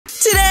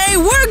Yay!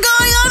 We're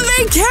going on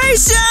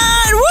vacation!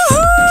 Woohoo!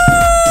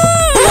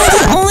 Am I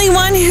the only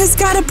one who's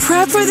got to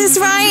prep for this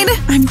ride?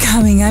 I'm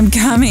coming.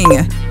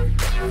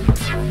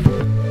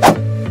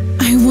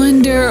 I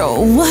wonder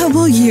what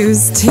we'll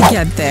use to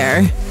get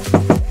there.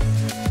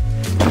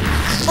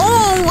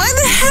 Oh, why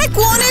the heck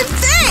won't it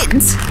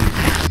fit?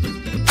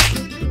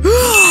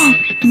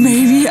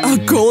 Maybe a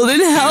golden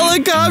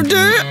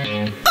helicopter?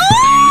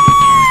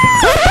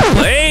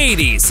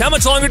 Ladies, how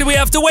much longer do we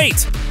have to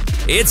wait?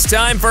 It's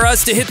time for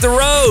us to hit the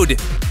road.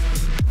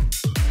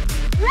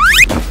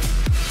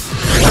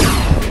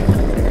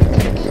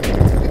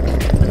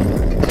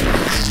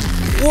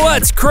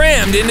 What's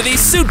crammed into these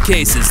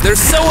suitcases? They're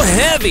so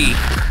heavy.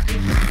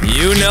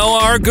 You know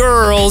our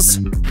girls.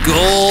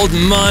 Gold,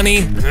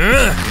 money.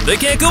 They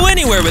can't go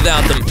anywhere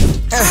without them.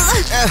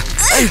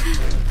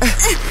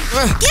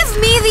 Give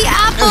me the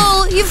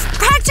apple! You've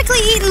practically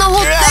eaten the whole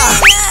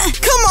thing!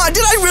 Come on,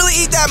 did I really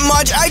eat that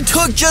much? I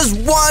took just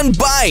one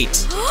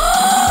bite!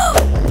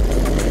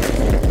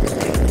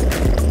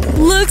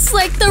 Looks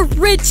like the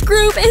rich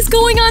group is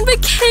going on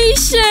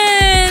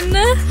vacation!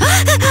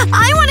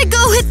 I want to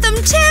go with them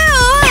too!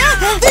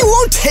 They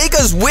won't take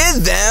us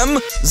with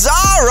them!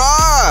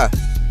 Zara!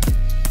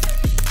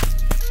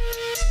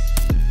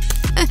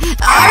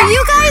 Are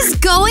you guys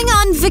going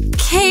on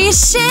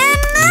vacation?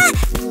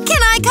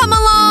 Can I come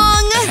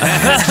along?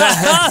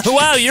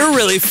 Wow, you're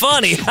really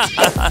funny.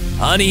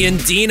 Honey and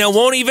Dina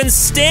won't even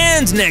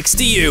stand next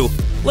to you,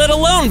 let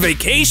alone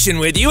vacation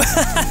with you. I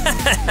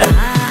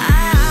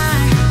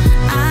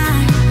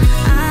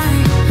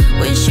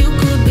wish you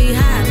could be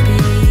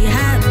happy,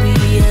 yeah.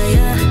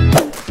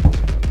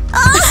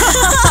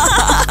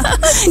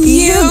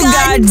 You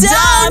got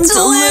dumped,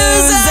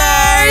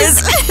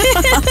 losers!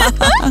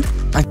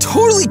 I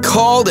totally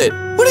called it.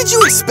 What did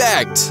you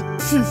expect?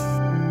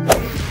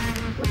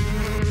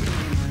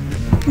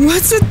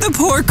 What's with the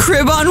poor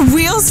crib on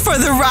wheels for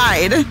the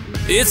ride?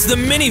 It's the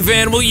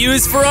minivan we'll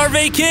use for our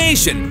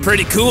vacation.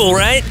 Pretty cool,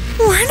 right?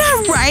 We're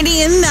not riding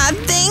in that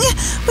thing.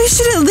 We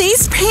should at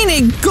least paint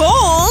it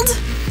gold.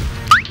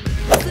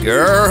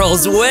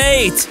 Girls,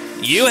 wait!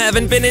 You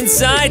haven't been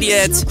inside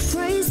yet.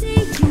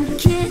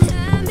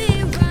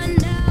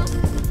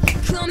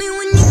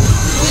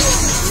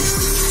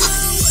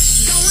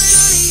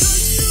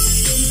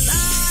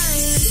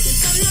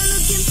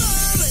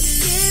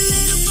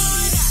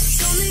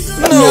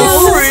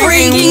 No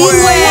freaking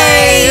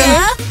way!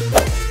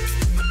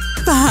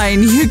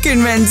 Fine, you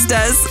convinced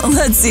us.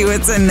 Let's see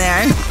what's in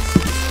there.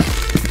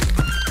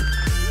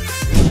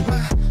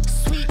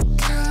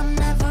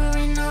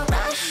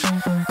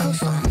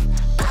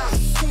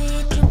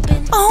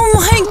 Oh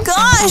my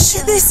gosh,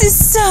 this is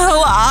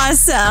so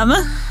awesome!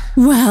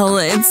 Well,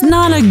 it's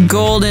not a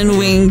golden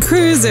wing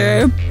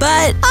cruiser,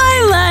 but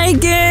I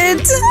like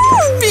it!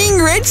 Being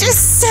rich is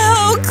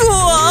so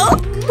cool!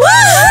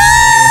 Woohoo!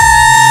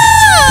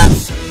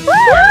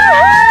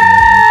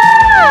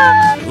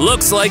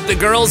 Looks like the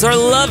girls are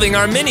loving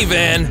our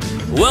minivan.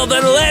 Well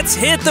then let's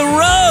hit the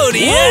road,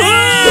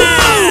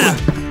 yeah!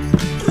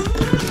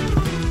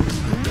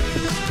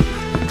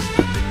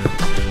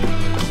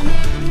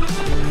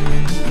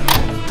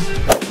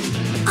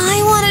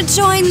 I want to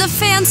join the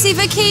fancy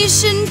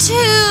vacation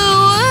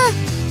too.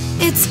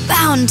 It's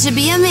bound to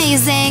be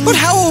amazing. But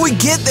how will we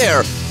get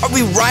there? Are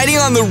we riding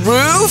on the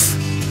roof?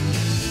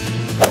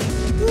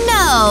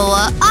 No,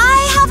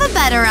 I have a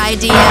better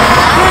idea.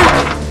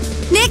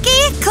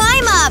 Nikki,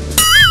 climb up.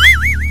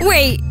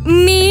 Wait,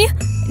 me?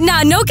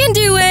 Nah, no can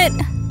do it.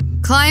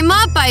 Climb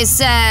up, I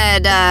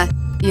said.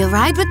 You'll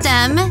ride with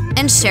them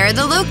and share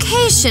the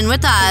location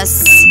with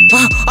us.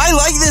 I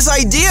like this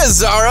idea,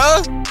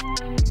 Zara!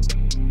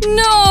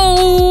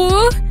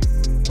 No.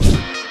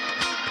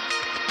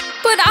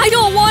 But I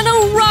don't want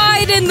to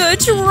ride in the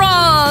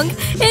trunk.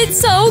 It's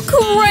so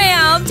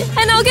cramped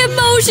and I'll get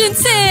motion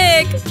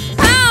sick.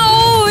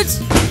 Ouch!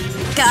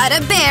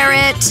 Gotta bear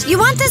it. You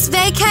want this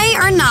vacay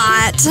or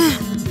not?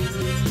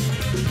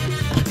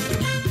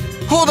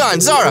 Hold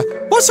on, Zara.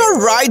 What's our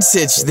ride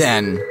sitch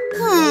then?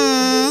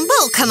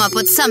 We'll come up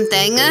with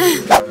something.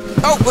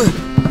 Oh,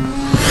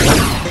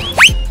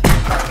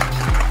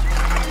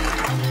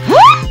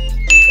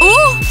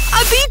 Ooh,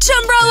 a beach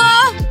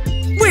umbrella!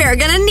 We're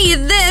gonna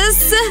need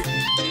this.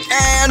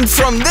 and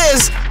from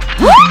this,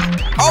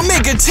 I'll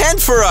make a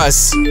tent for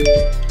us.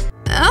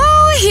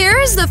 Oh,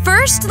 here's the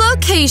first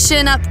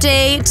location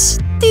update.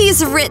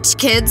 These rich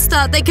kids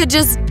thought they could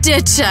just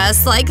ditch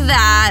us like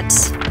that.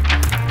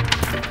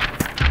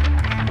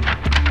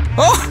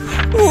 Oh,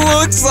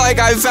 looks like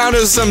I found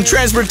us some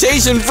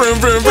transportation.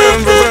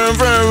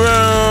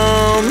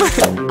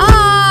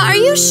 Are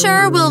you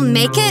sure we'll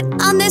make it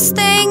on this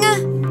thing?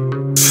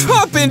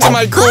 Hop into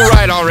my cool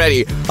ride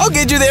already. I'll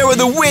get you there with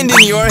the wind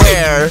in your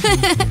hair.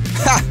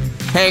 Ha,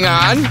 hang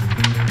on.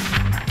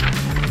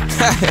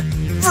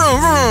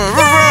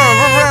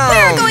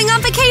 We're going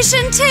on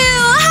vacation too!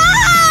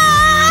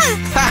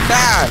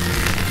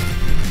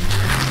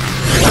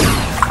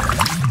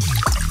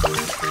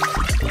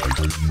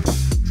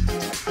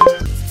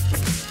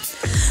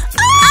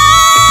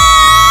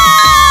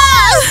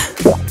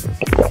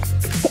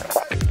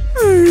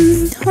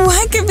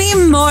 What could be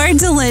more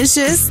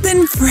delicious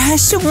than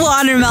fresh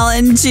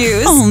watermelon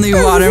juice? Only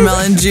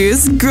watermelon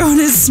juice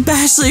grown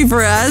especially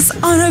for us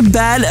on a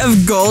bed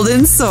of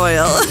golden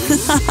soil.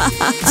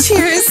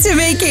 Cheers to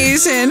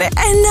vacation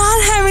and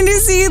not having to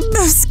see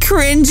those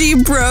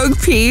cringy broke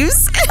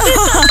peeps.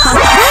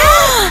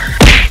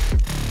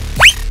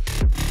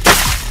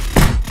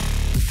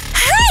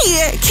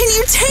 Hey, can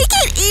you take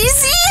it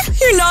easy?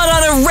 You're not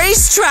on a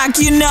racetrack,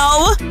 you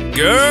know.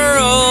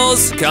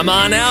 Girls, come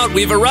on out.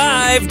 We've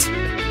arrived.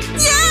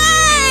 Yay!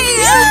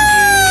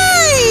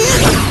 Yay!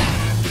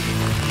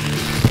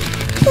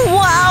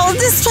 Wow,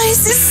 this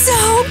place is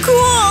so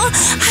cool.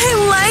 I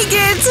like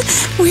it.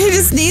 We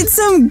just need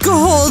some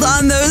gold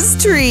on those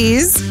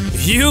trees.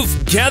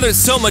 You've gathered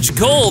so much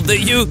gold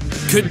that you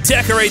could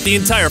decorate the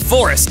entire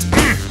forest.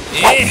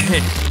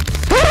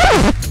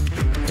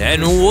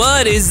 And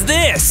what is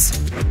this?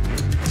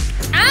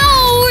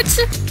 Ouch!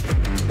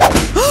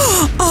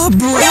 A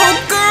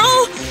broke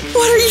girl?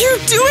 What are you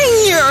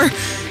doing here?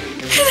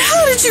 And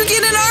how did you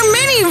get in our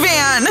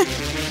minivan?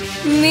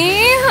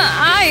 Me?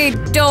 I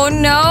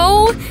don't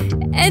know.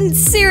 And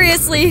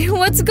seriously,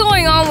 what's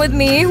going on with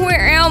me?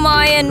 Where am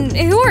I and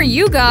who are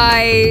you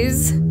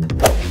guys?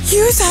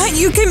 You thought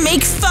you could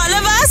make fun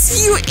of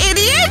us, you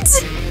idiot?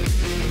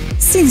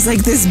 Seems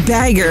like this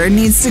beggar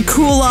needs to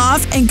cool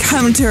off and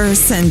come to her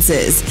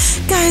senses.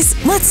 Guys,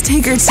 let's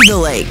take her to the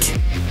lake.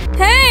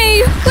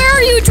 Hey, where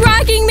are you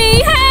dragging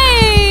me?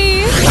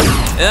 Hey!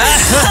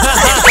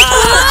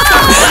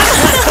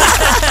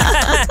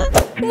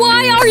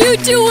 Why are you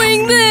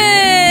doing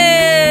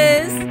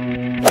this?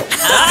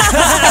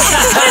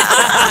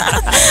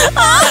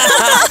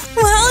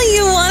 Well,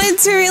 you wanted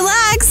to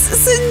relax,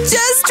 so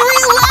just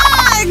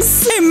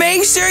relax. And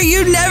make sure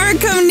you never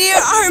come near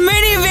our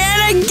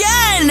minivan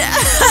again.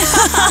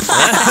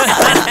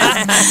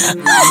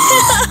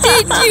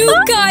 Did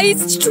you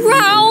guys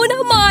drown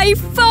my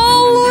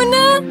phone?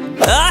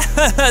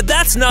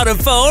 That's not a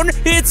phone,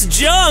 it's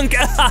junk.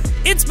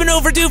 It's been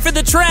overdue for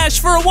the trash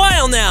for a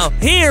while now.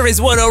 Here is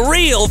what a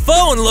real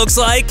phone looks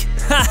like.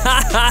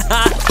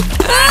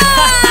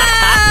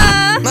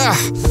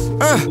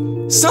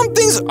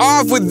 Something's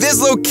off with this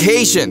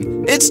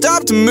location. It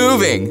stopped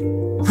moving.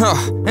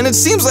 And it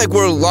seems like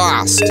we're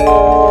lost. Is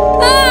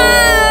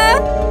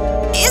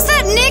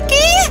that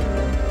Nikki?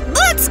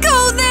 Let's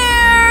go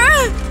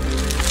there!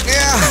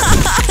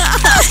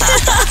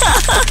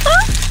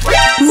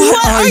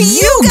 What are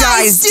you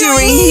guys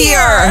doing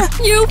here?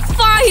 You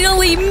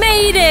finally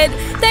made it!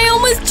 They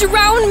almost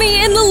drowned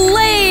me in the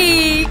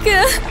lake!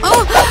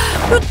 Oh,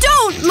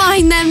 don't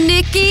mind them,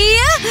 Nikki.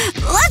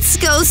 Let's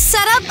go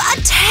set up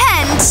a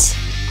tent.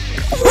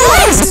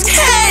 What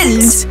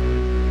tent?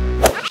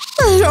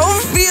 I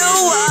don't feel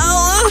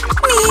well.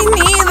 Me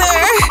neither.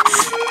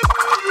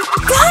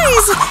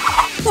 Guys,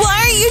 why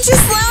are you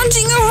just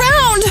lounging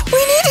around? We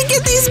need to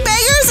get these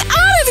beggars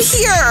out of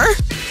here.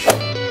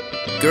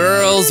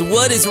 Girls,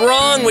 what is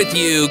wrong with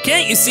you?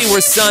 Can't you see we're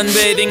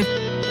sunbathing?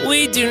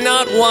 We do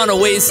not want to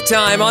waste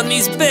time on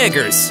these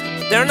beggars.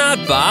 They're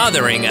not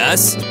bothering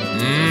us.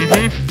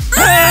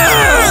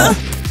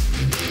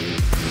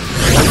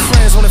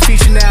 Friends wanna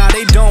feature now,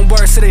 they don't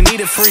work, so they need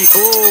it free.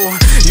 Ooh,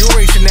 you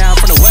reaching out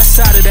from the west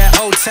side of that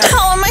old town.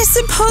 How am I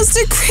supposed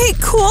to create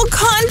cool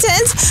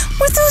content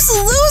with those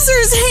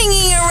losers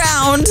hanging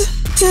around?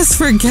 Just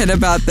forget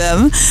about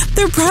them.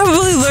 They're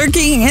probably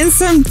lurking in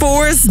some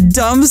forest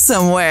dump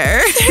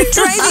somewhere. They're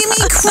driving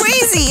me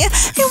crazy.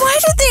 And why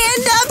did they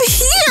end up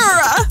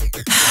here?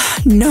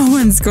 No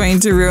one's going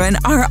to ruin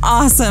our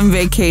awesome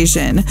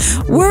vacation.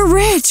 We're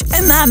rich,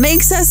 and that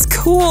makes us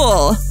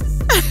cool.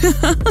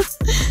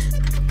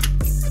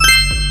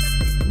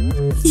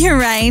 You're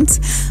right.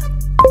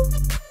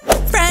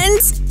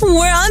 Friends,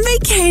 we're on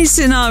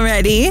vacation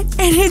already,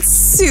 and it's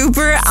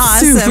super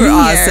awesome Super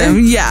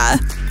awesome, yeah.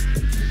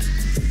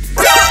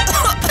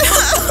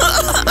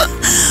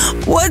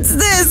 What's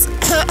this?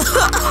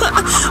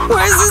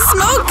 Where's the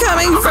smoke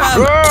coming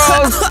from?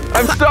 Girls,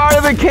 I've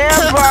started the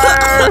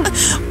campfire.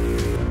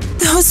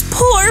 Those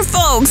poor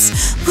folks.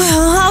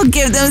 Well, I'll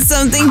give them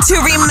something to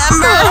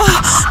remember.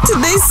 Did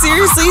they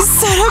seriously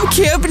set up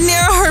camp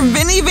near our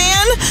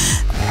minivan?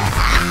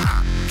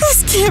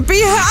 This can't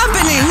be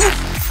happening.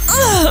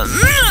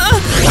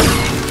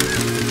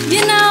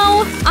 You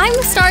know,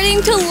 I'm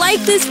starting to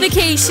like this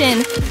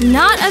vacation.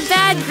 Not a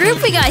bad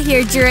group we got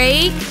here,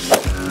 Drake.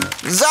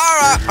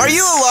 Zara, are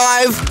you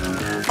alive?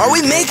 Are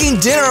we making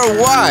dinner or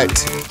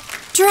what?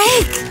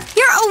 Drake,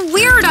 you're a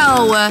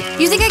weirdo.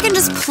 You think I can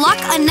just pluck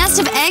a nest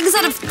of eggs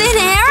out of thin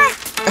air?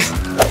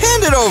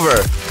 Hand it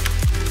over.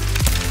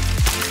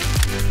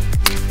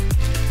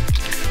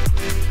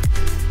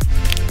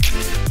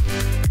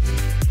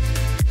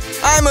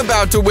 I'm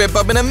about to whip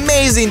up an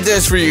amazing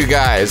dish for you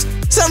guys.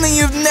 Something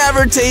you've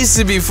never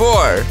tasted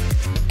before.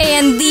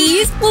 And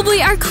these will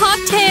be our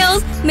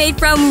cocktails made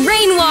from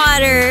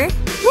rainwater.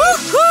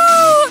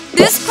 Woohoo!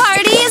 This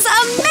party is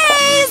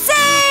amazing!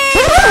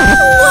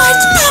 What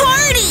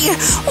party?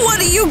 What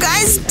are you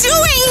guys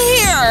doing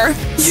here?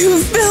 You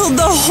filled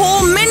the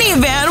whole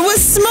minivan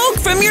with smoke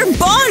from your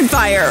bonfire.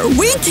 fire.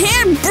 We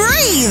can't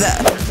breathe.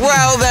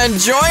 Well, then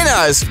join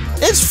us.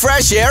 It's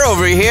fresh air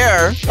over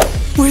here.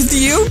 With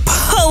you?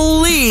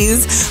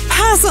 Please.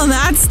 Pass on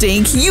that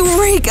stink,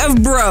 you reek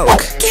of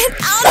broke. Get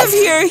out of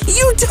here.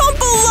 You don't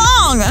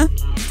belong.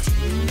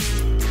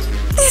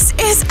 This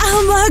is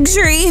a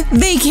luxury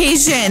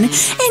vacation,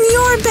 and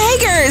you're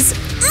beggars.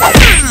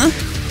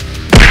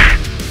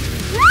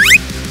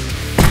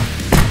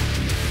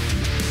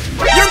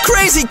 You're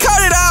crazy!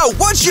 Cut it out!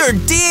 What's your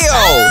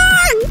deal?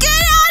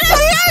 Get out of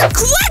here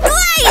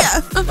quickly!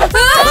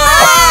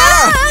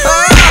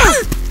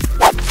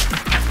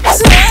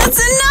 That's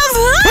enough!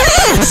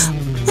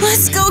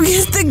 Let's go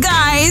get the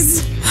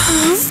guys.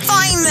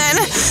 Fine then.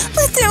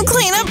 Let them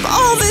clean up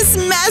all this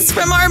mess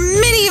from our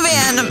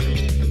minivan.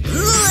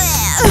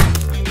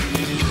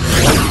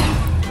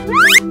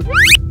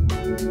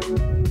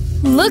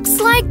 Looks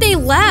like they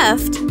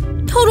left.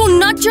 Total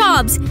nut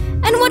jobs.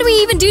 And what do we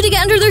even do to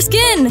get under their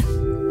skin?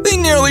 They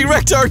nearly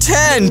wrecked our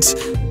tent!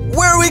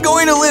 Where are we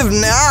going to live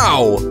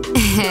now?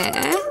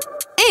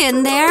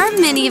 In their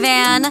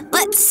minivan.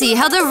 Let's see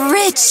how the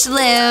rich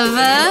live.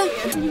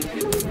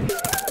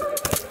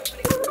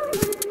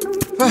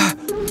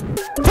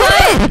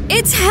 But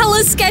it's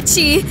hella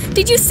sketchy.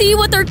 Did you see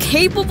what they're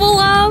capable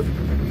of?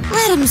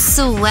 Let them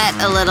sweat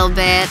a little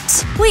bit.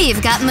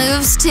 We've got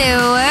moves too.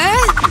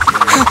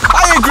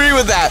 I agree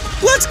with that!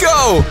 Let's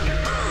go!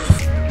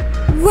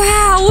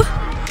 Wow!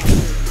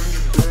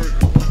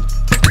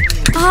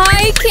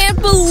 I can't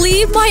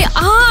believe my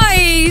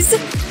eyes!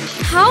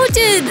 How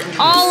did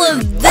all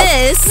of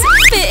this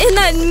fit in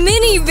that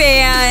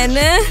minivan?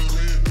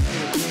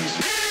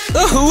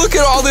 Oh, look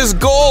at all this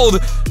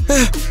gold!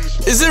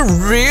 Is it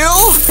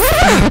real?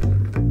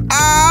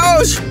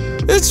 Ouch!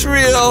 It's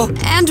real!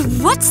 And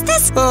what's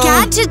this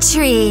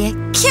gadgetry?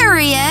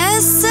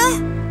 Curious.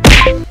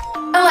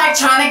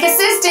 Electronic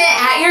assistant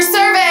at your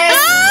service.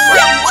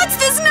 What's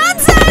this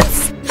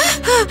nonsense?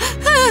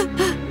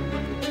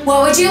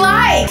 What would you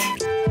like?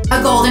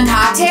 A golden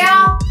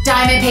cocktail?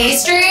 Diamond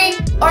pastry?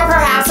 Or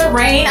perhaps a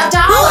rain of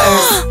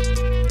dollars?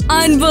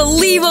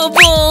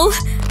 Unbelievable!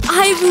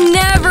 I've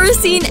never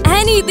seen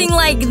anything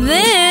like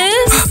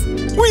this!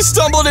 We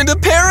stumbled into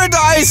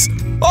paradise!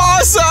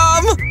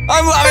 Awesome!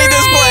 I'm loving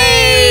this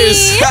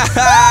place!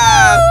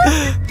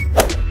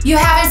 You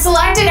haven't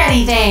selected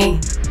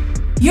anything.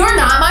 You're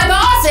not my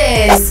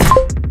bosses.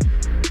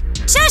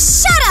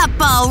 Just shut up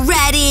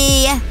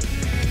already!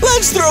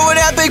 Let's throw an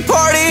epic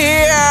party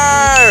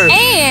here!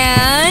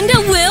 And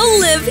we'll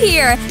live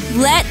here!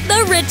 Let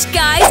the rich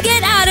guys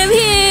get out of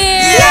here!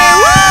 Yeah!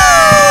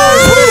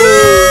 Woo!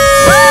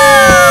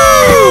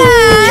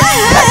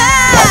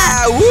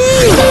 Yeah! Woo!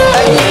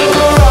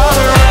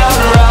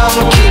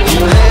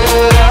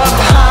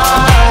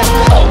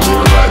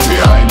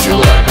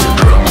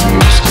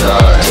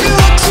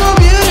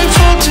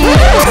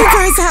 You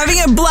guys having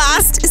a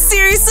blast?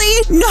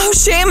 Seriously? No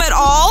shame at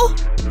all?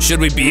 Should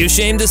we be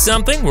ashamed of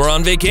something? We're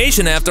on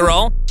vacation after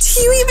all.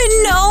 Do you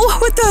even know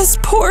what those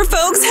poor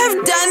folks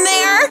have done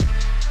there?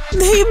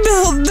 They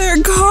built their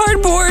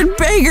cardboard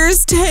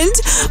beggar's tent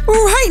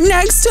right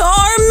next to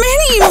our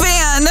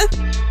minivan.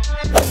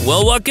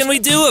 Well, what can we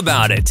do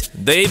about it?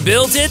 They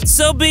built it,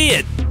 so be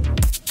it.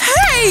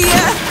 Hey!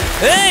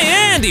 Hey,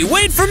 Andy,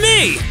 wait for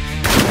me!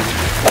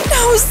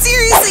 No,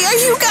 seriously, are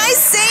you guys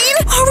sane?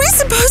 Are we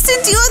supposed to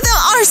deal with them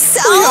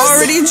ourselves? We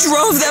already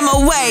drove them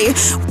away.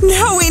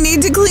 Now we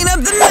need to clean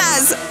up the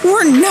mess.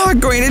 We're not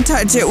going to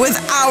touch it with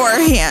our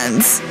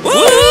hands. Woo!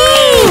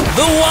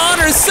 The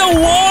water's so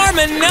warm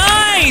and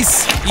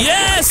nice!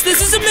 Yes,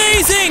 this is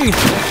amazing!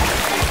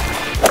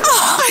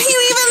 Oh, are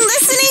you even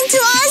listening to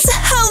us?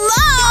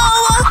 Hello?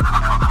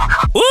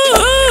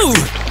 Woohoo!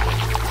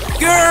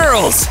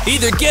 Girls,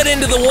 either get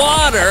into the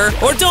water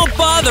or don't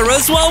bother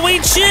us while we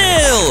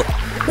chill!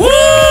 Woo!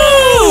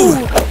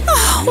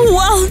 Oh,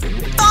 well,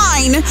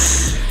 fine.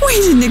 We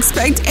didn't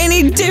expect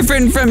any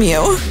different from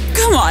you.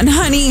 Come on,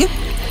 honey.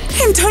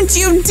 And don't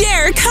you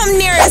dare come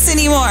near us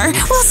anymore.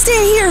 We'll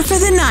stay here for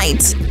the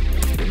night.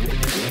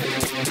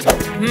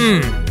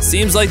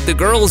 Seems like the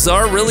girls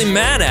are really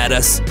mad at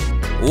us.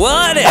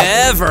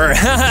 Whatever!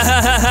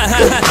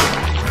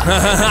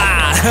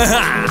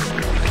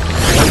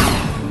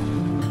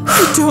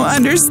 I don't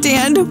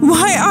understand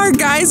why our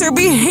guys are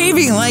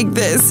behaving like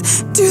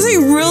this. Do they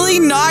really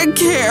not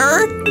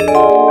care?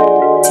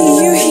 Do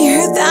you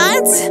hear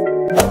that?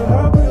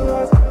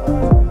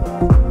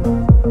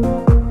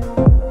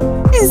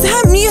 Is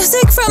that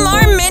music from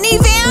our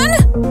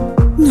minivan?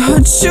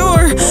 Not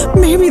sure.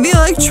 Maybe the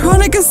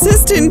electronic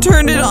assistant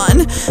turned it on.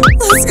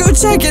 Let's go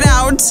check it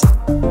out.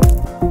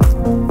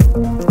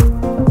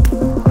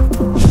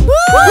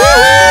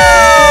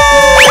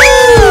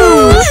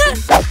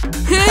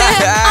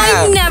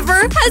 I've never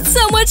had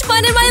so much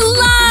fun in my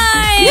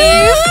life!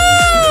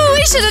 Woo!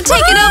 We should have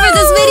taken over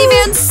this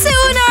minivan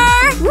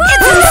sooner!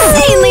 It's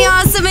insanely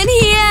awesome in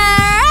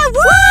here!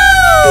 Woo!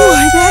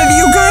 What have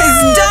you guys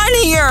done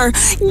here?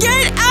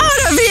 Get out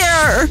of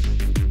here!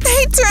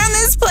 They turned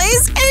this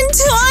place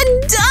into a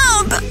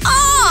dump!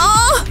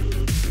 Oh!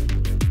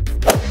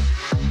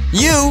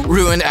 You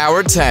ruined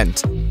our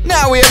tent.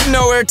 Now we have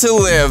nowhere to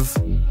live.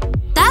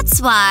 That's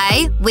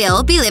why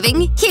we'll be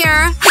living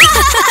here.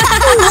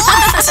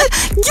 What?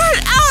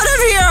 Get out of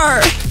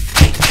here!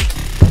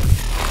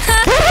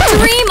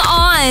 Dream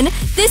on!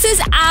 This is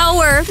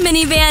our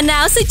minivan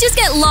now, so just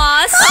get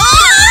lost.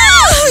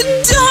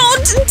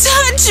 Don't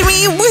touch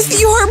me with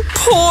your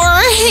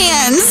poor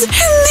hands.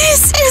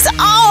 This is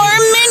our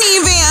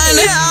minivan.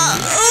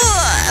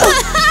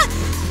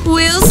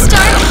 We'll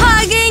start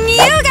hugging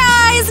you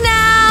guys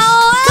now.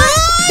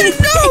 No,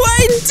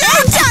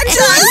 don't touch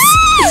us.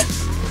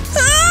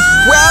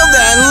 Well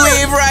then,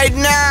 leave right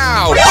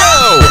now.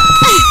 Whoa!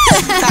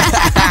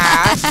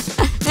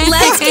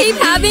 Let's keep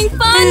having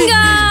fun,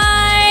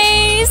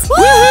 guys!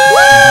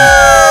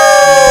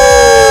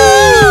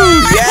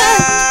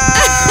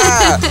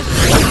 Yeah!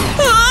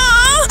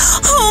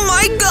 Oh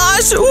my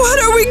gosh, what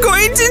are we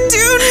going to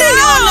do now? I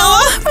don't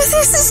know, but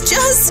this is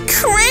just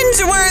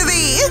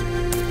cringeworthy.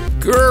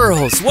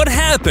 Girls, what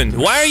happened?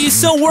 Why are you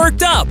so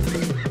worked up?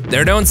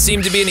 There don't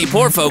seem to be any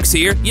poor folks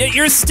here, yet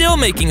you're still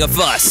making a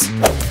fuss.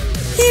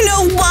 You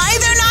know why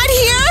they're not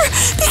here?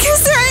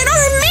 Because they're in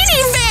our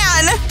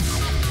minivan!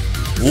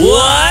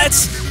 What?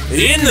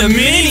 In the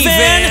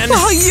minivan?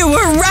 While you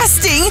were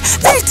resting,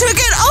 they took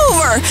it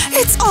over!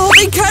 It's all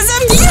because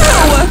of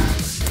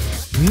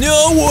you!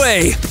 No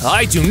way!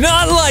 I do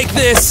not like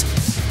this!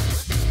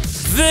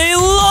 They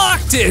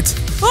locked it!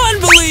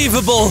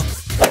 Unbelievable!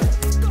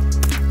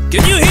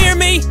 Can you hear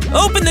me?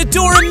 Open the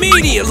door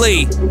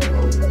immediately!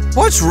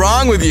 What's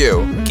wrong with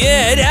you?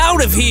 Get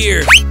out of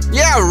here!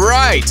 Yeah,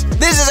 right!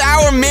 This is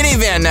our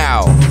minivan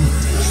now!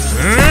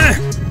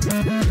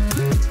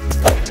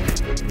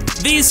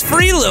 These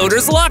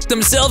freeloaders locked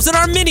themselves in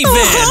our minivan!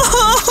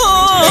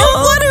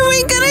 What are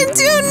we gonna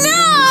do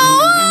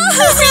now?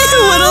 If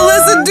you would have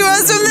listened to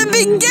us from the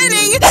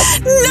beginning,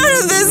 none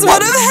of this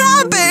would have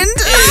happened!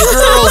 Hey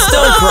girls,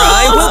 don't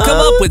cry! We'll come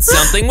up with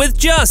something with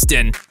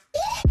Justin!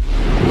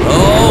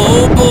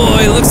 Oh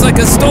boy, looks like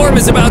a storm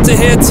is about to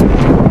hit!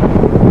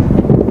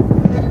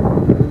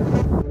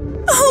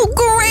 Oh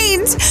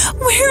great!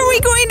 Where are we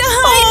going to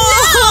hide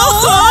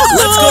now?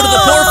 Let's go to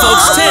the poor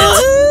folks' tent!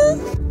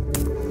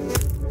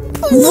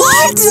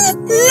 What?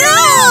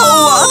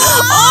 No!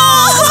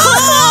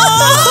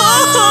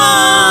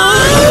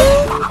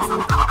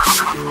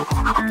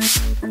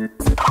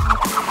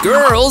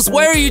 Girls,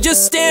 why are you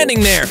just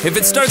standing there? If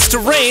it starts to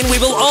rain, we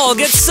will all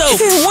get soaked!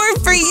 If it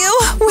weren't for you,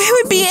 we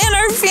would be in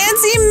our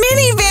fancy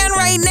minivan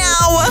right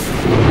now!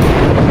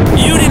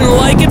 You didn't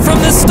like it from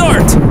the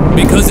start,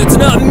 because it's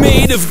not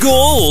made of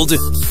gold!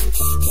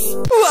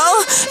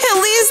 Well, at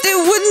least it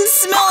wouldn't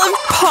smell of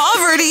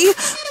poverty.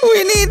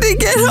 We need to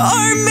get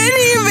our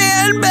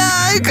minivan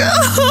back.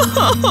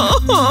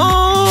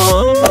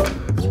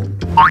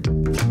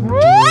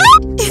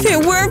 If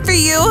it weren't for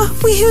you,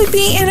 we would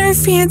be in our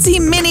fancy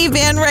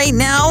minivan right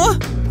now.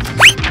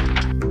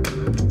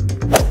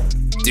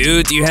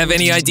 Dude, do you have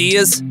any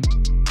ideas?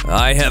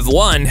 I have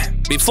one.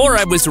 Before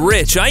I was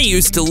rich, I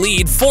used to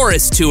lead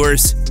forest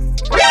tours.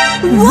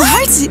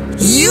 What?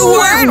 You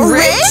weren't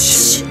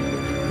rich?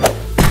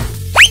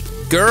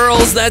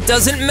 Girls, that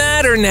doesn't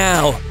matter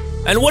now.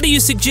 And what do you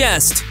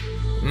suggest?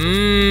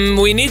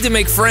 We need to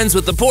make friends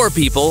with the poor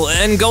people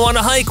and go on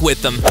a hike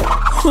with them.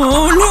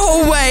 Oh,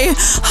 no way.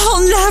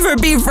 I'll never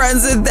be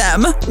friends with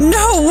them.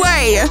 No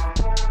way.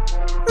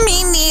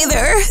 Me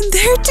neither.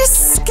 They're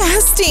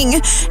disgusting.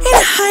 And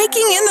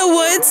hiking in the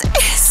woods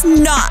is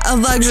not a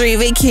luxury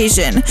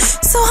vacation.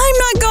 So I'm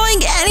not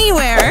going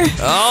anywhere.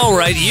 All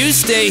right, you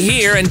stay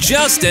here and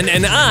Justin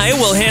and I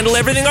will handle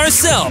everything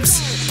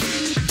ourselves.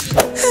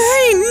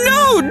 Hey,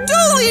 no,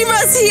 don't leave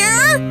us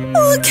here.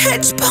 We'll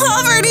catch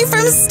poverty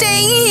from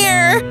staying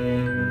here.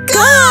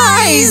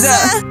 Guys!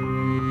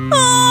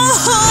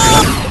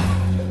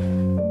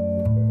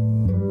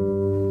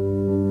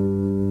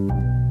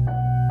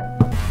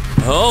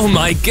 Oh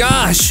my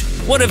gosh,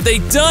 what have they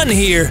done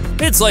here?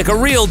 It's like a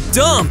real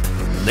dump.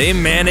 They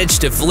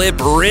managed to flip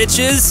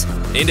riches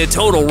into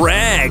total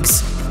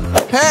rags.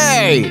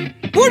 Hey!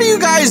 What are you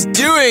guys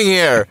doing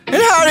here?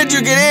 And how did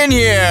you get in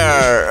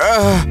here?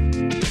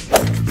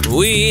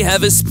 We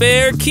have a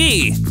spare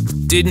key.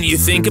 Didn't you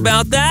think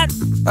about that?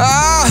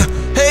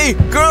 Hey,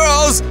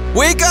 girls,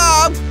 wake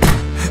up!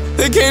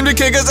 They came to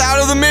kick us out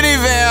of the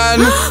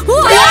minivan.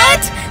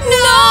 What?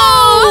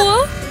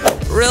 No!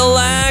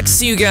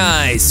 Relax, you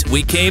guys.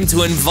 We came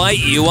to invite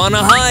you on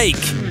a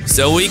hike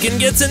so we can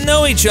get to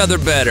know each other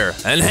better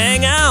and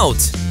hang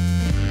out.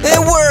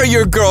 And where are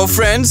your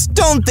girlfriends?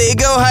 Don't they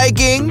go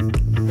hiking?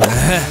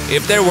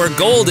 If there were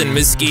golden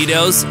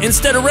mosquitoes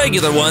instead of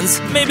regular ones,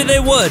 maybe they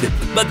would,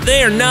 but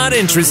they are not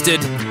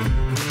interested.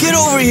 Get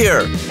over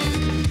here.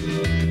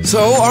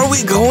 So, are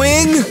we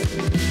going?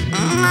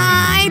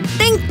 I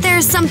think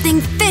there's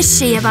something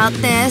fishy about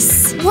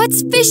this.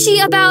 What's fishy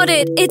about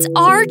it? It's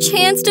our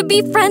chance to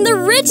befriend the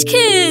rich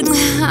kids.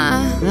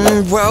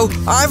 Well,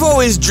 I've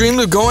always dreamed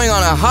of going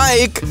on a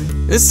hike.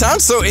 It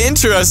sounds so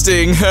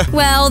interesting.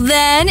 Well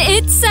then,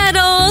 it's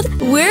settled.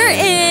 We're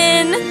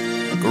in.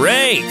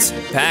 Great!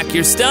 Pack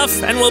your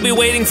stuff and we'll be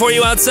waiting for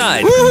you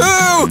outside.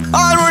 Woohoo!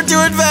 Onward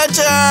to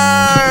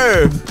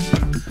adventure!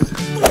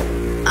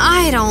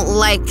 I don't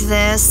like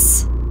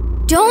this.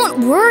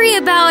 Don't worry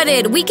about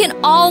it. We can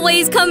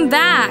always come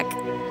back.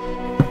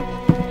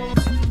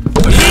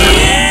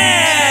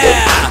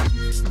 Yeah!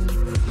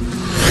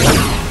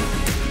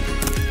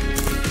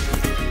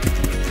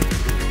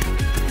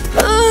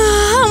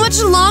 How much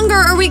longer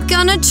are we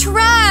gonna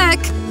trek?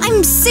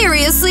 I'm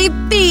seriously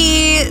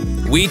beat.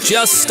 We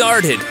just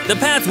started. The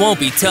path won't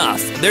be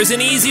tough. There's an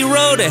easy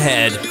road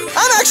ahead.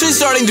 I'm actually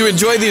starting to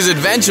enjoy these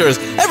adventures.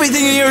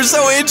 Everything here is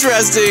so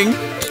interesting.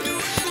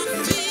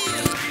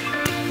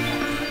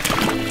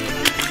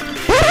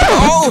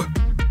 Oh,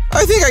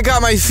 I think I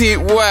got my feet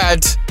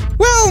wet.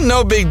 Well,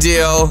 no big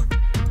deal.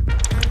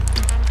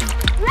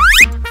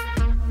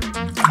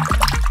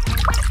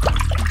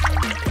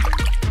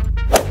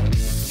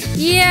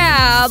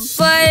 Yeah,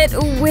 but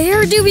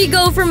where do we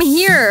go from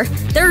here?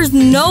 There's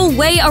no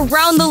way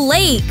around the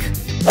lake.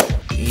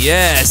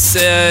 Yes,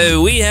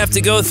 we have to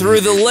go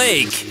through the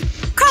lake.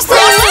 Cross the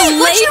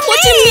lake?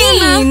 What do you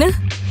mean?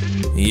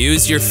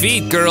 Use your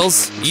feet,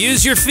 girls.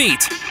 Use your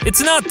feet.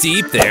 It's not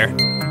deep there.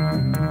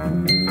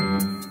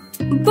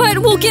 But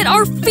we'll get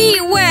our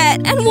feet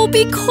wet and we'll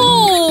be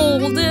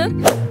cold.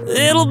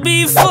 It'll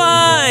be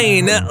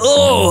fine.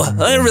 Oh,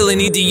 I really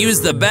need to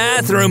use the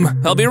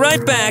bathroom. I'll be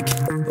right back.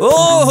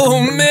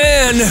 Oh,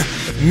 man.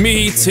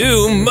 Me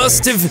too.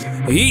 Must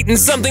have eaten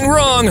something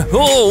wrong.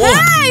 Oh.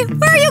 Hey,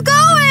 where are you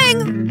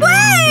going?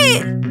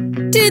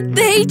 Wait! Did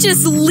they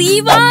just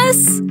leave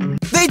us?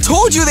 They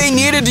told you they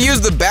needed to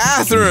use the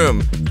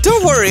bathroom.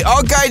 Don't worry,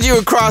 I'll guide you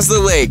across the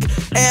lake,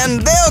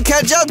 and they'll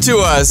catch up to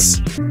us.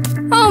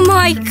 Oh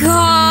my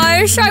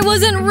gosh, I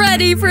wasn't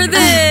ready for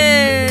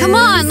this. Come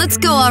on, let's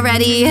go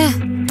already.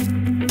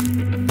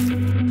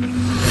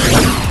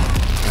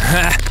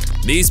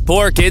 These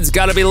poor kids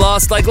gotta be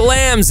lost like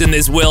lambs in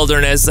this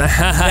wilderness.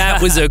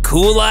 That was a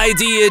cool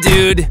idea,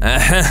 dude.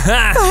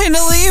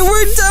 Finally,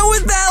 we're done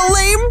with that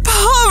lame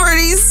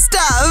poverty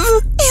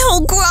stuff.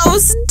 Ew,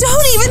 gross.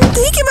 Don't even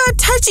think about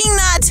touching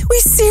that. We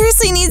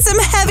seriously need some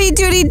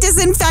heavy-duty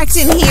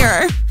disinfectant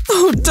here.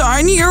 Oh,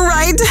 darn, you're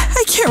right.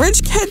 I can't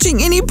risk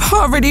catching any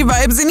poverty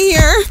vibes in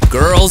here.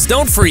 Girls,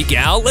 don't freak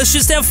out. Let's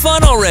just have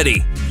fun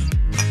already.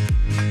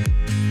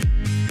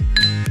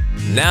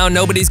 Now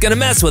nobody's gonna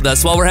mess with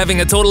us while we're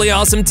having a totally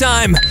awesome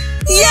time.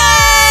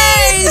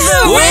 Yay!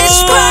 The Whoa!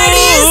 rich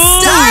party is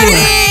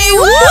starting!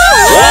 Woo!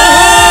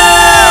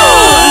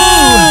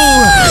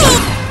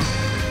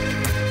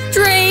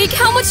 Drake,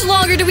 how much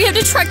longer do we have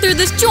to trek through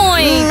this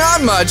joint?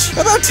 Not much.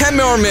 About 10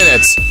 more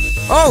minutes.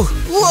 Oh,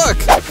 look!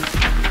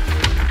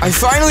 I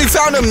finally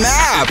found a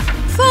map!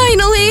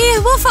 Finally,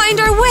 we'll find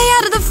our way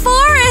out of the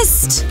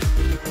forest.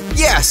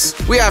 Yes,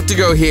 we have to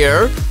go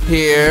here,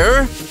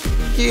 here,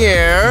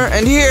 here,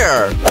 and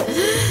here.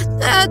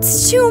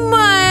 That's too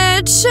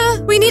much.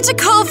 We need to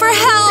call for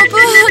help.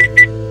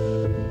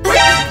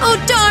 Oh,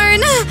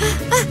 darn.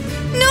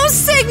 No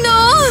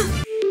signal.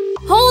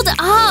 Hold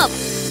up.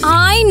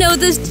 I know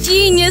this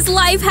genius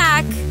life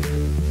hack.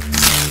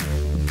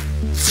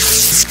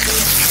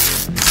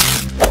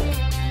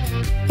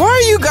 Why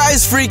are you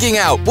guys freaking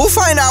out? We'll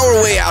find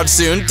our way out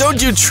soon. Don't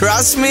you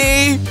trust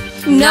me?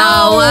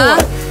 No.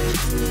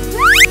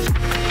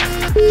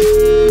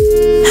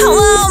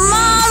 Hello,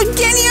 Mom?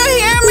 Can you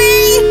hear me?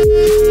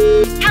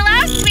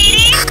 Hello,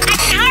 sweetie? I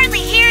can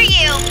hardly hear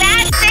you.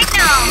 Bad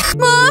signal.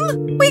 Mom,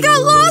 we got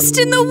lost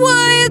in the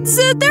woods.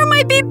 There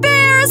might be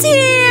bears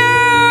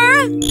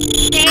here.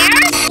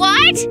 Bears?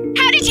 What?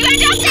 How did you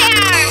end up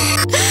there?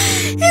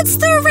 It's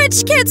the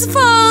rich kid's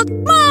fault.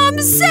 Mom,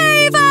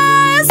 save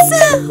us.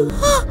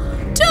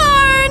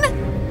 Darn,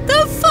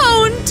 the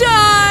phone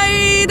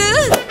died.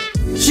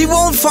 She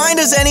won't find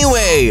us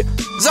anyway.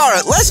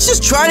 Zara, let's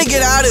just try to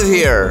get out of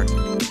here.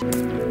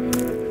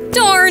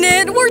 Darn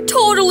it, we're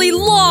totally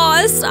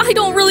lost. I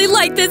don't really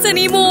like this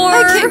anymore.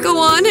 I can't go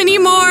on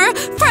anymore.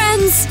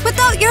 Friends,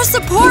 without your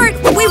support,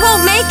 we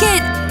won't make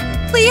it.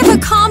 Leave a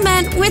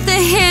comment with a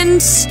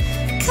hint,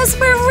 because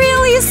we're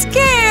really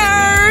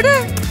scared.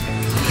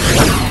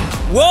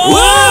 Whoa!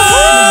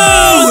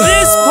 Whoa!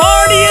 This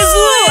party is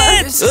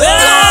lit!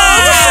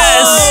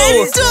 Yes!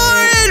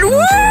 Darn it! Woo!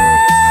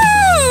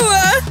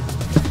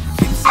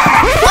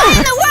 What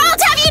in the world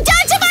have you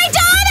done to my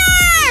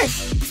daughter?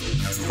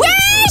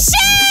 Where is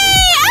she?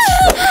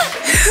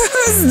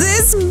 Who's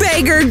this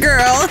beggar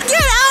girl?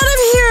 Get out of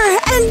here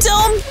and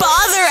don't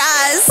bother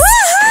us!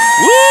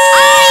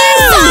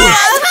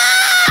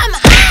 Mom!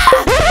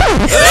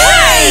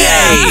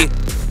 Hey!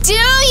 Do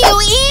you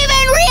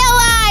even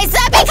realize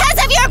that because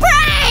of your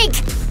prank,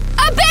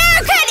 a bear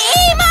could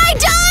eat my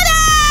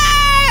daughter?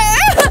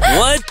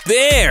 What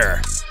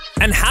bear?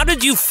 And how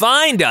did you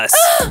find us?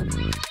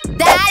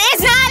 That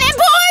is not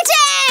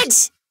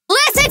important!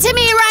 Listen to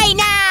me right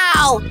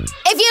now!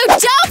 If you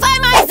don't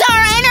find my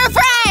Zara and her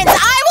friends,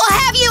 I will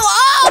have you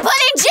all put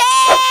in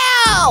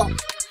jail!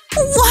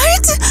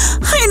 What?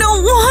 I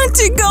don't want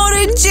to go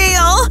to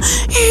jail.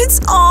 It's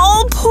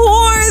all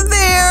poor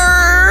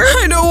there.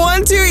 I don't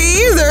want to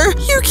either.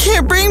 You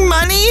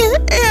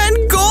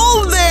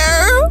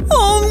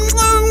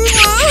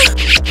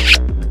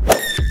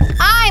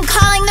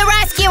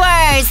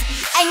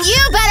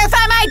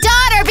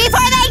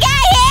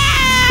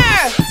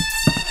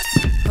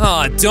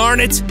darn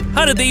it!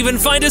 How did they even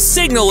find a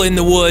signal in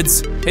the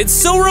woods? It's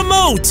so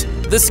remote!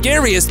 The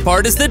scariest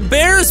part is that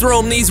bears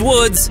roam these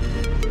woods.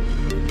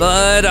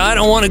 But I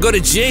don't want to go to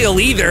jail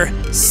either,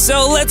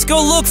 so let's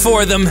go look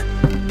for them.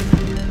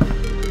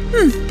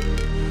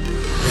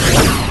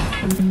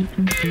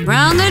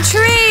 Round the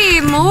tree,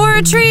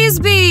 more trees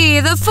be.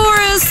 The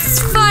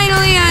forest's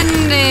finally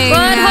ending.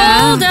 But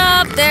hold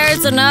up,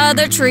 there's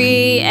another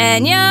tree.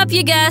 And yup,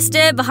 you guessed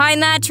it,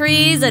 behind that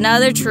tree's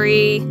another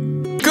tree.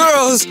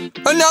 Girls,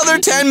 another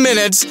 10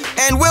 minutes,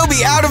 and we'll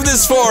be out of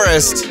this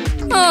forest.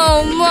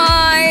 Oh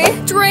my.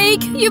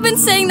 Drake, you've been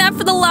saying that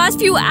for the last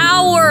few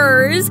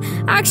hours.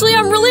 Actually,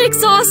 I'm really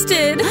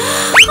exhausted.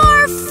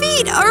 Our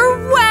feet are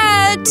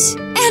wet,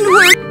 and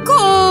we're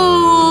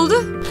cold.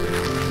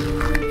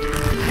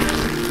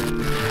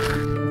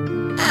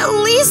 At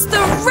least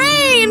the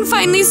rain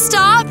finally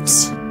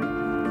stopped.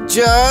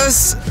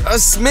 Just a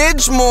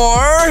smidge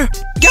more.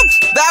 Yep,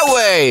 that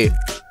way.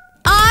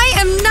 I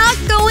am not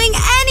going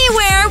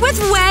anywhere with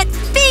wet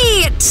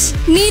feet.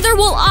 Neither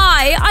will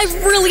I.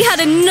 I've really had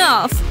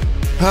enough.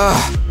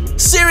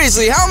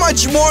 Seriously, how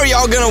much more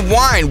y'all gonna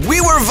whine?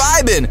 We were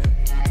vibing.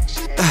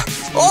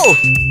 Oh!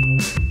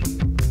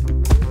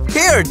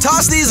 Here,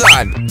 toss these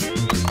on.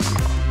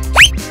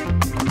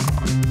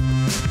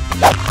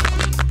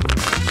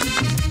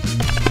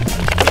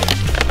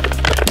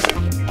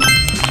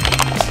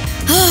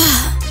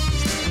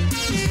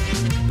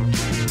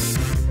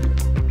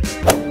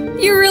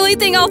 You really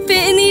think I'll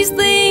fit in these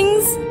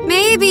things?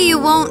 Maybe you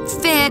won't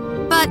fit,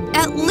 but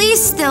at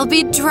least they'll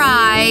be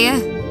dry.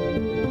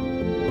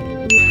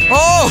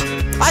 Oh!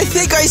 I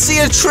think I see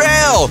a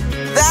trail!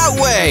 That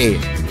way!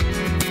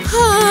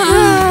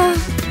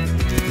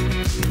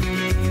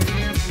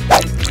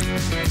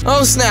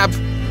 Oh snap!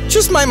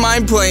 Just my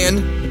mind playing.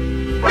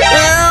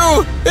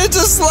 Ew! It's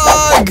a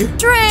slug!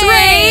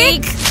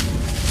 Drake!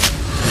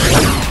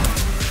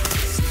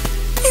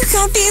 You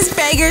got these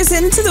beggars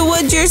into the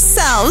woods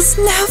yourselves.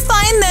 Now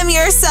find them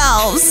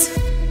yourselves.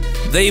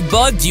 They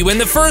bugged you in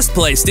the first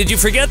place. Did you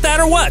forget that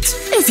or what?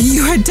 If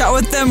you had dealt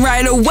with them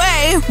right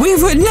away, we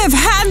wouldn't have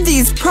had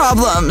these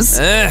problems.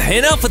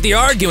 Enough with the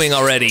arguing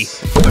already.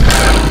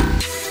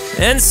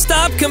 And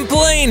stop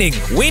complaining.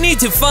 We need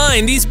to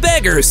find these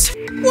beggars.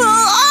 Well,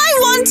 I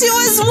want to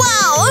as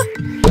well.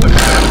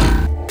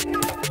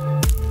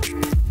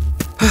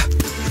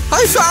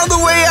 I found the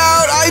way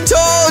out! I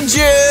told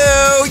you!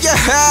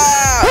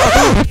 Yeah!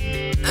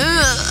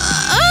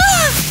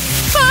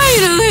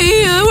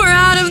 Finally, we're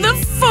out of the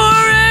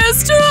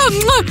forest!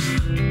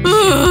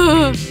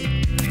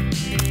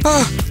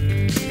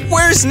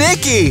 Where's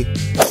Nikki?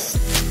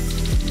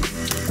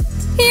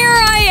 Here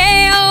I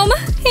am!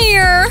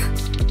 Here!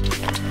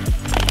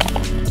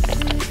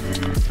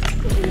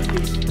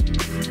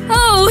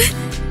 Oh,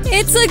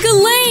 it's a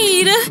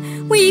glade!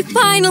 We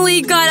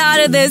finally got out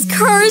of this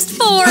cursed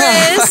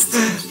forest!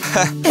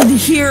 And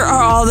here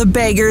are all the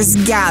beggars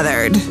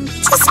gathered.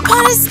 Just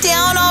put us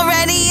down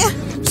already.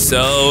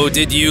 So,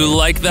 did you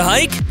like the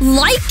hike?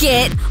 Like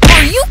it?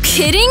 Are you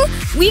kidding?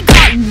 We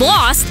got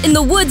lost in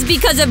the woods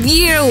because of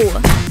you!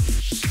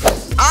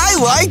 I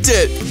liked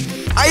it!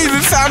 I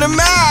even found a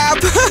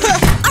map!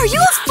 Are you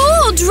a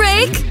fool,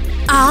 Drake?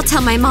 I'll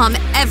tell my mom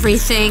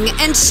everything,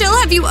 and she'll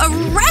have you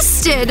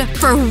arrested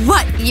for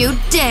what you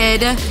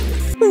did.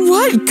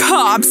 What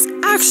cops?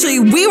 Actually,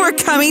 we were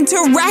coming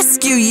to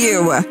rescue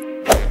you.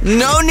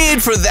 No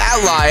need for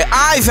that lie.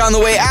 I found the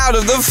way out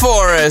of the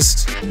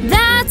forest.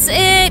 That's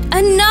it!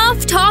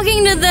 Enough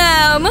talking to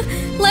them!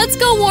 Let's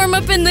go warm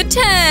up in the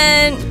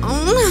tent!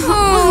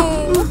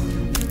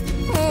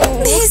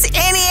 These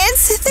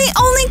idiots, they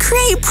only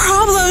create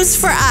problems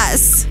for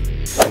us.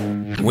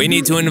 We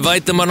need to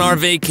invite them on our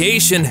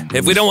vacation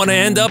if we don't want to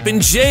end up in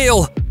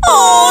jail.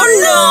 Oh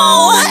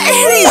no!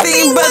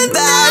 Anything but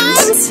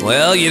that!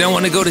 Well, you don't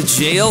want to go to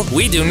jail?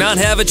 We do not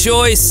have a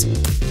choice.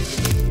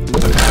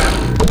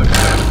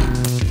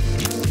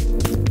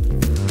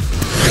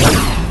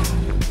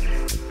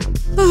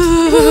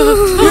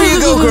 Here you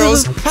go,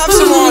 girls. Have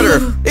some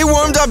water. It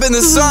warmed up in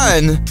the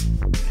sun.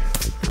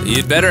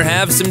 You'd better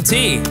have some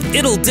tea.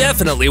 It'll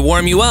definitely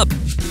warm you up.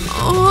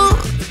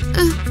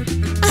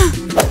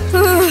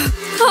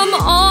 Come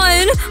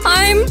on!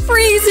 I'm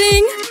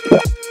freezing!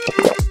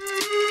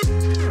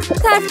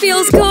 That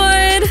feels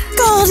good!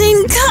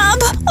 Golden cup!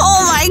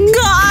 Oh my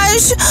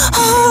gosh!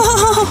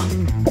 Oh.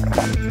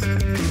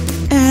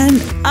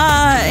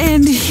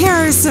 And here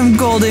are some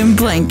golden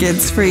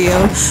blankets for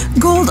you.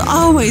 Gold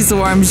always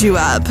warms you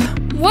up.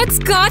 What's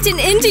gotten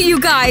into you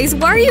guys?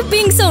 Why are you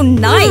being so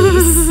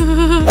nice?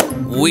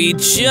 We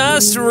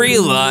just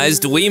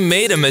realized we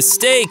made a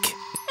mistake.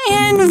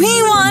 And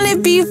we want to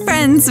be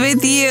friends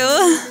with you.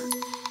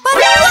 But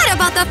what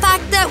about the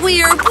fact that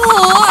we are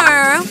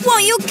poor?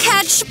 Won't you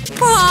catch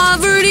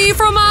poverty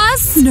from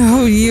us?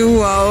 No, you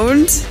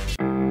won't.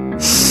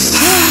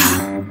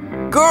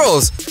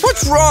 Girls,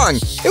 what's wrong?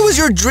 It was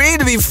your dream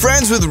to be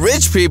friends with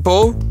rich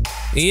people.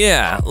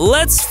 Yeah,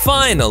 let's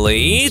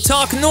finally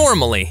talk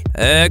normally.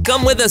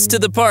 Come with us to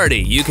the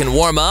party. You can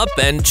warm up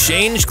and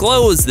change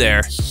clothes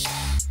there.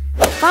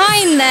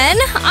 Fine then.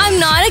 I'm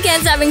not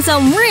against having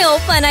some real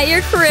fun at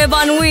your crib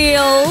on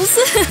wheels.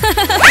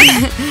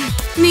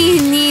 Me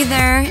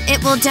neither.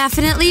 It will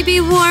definitely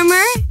be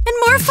warmer and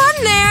more fun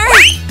there.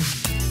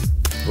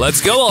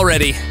 Let's go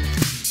already.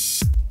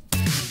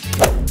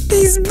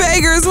 These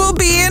beggars will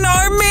be in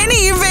our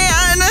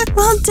minivan.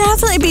 We'll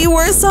definitely be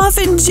worse off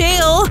in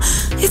jail.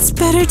 It's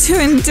better to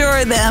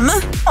endure them.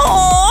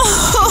 Oh.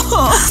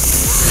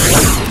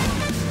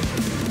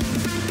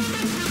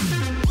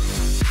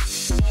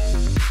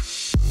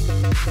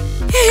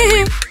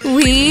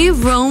 We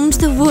roamed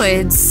the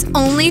woods,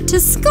 only to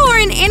score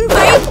an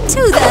invite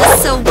to the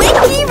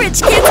Swanky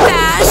Rich Kids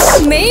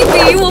Bash.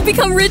 Maybe we'll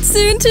become rich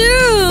soon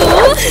too.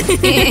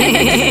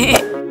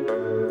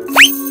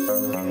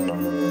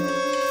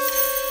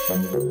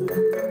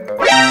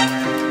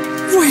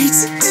 Wait,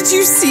 did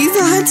you see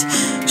that?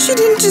 She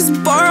didn't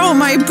just borrow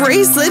my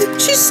bracelet,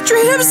 she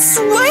straight up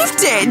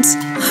swiped it!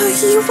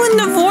 You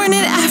wouldn't have worn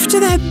it after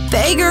that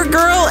beggar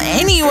girl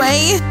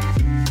anyway.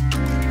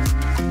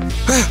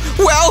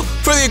 Well,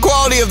 for the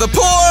equality of the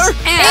poor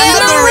And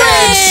the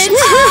rich!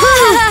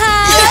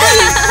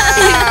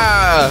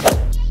 Yeah!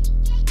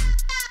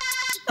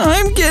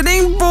 I'm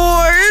getting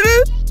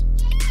bored.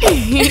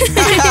 There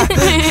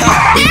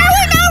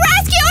were no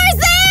rescuers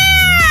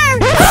there!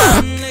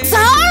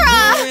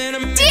 Zara!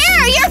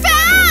 Dear, you're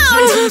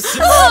found!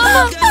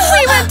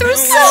 We went through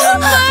so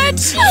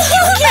much.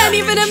 You can't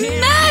even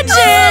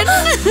imagine.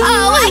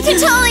 Oh, I can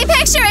totally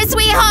picture it,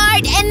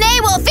 sweetheart! And they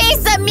will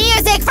face the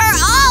music for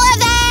all of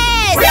this!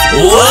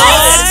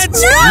 What?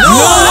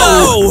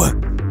 No!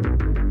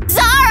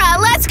 Zara,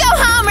 let's go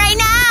home right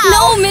now!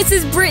 No,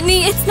 Mrs.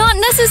 Brittany, it's not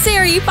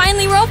necessary.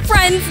 Finally, we're all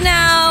friends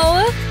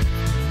now.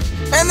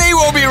 And they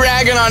won't be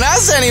ragging on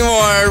us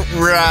anymore,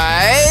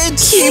 right?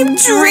 Keep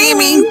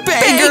dreaming,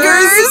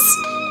 beggars.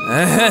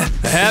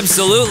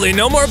 Absolutely,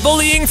 no more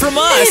bullying from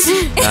us.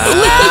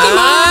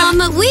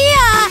 Mom, we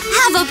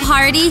have a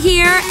party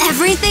here.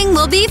 Everything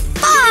will be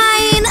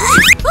fine.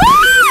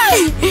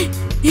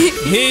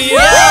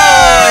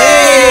 Yeah!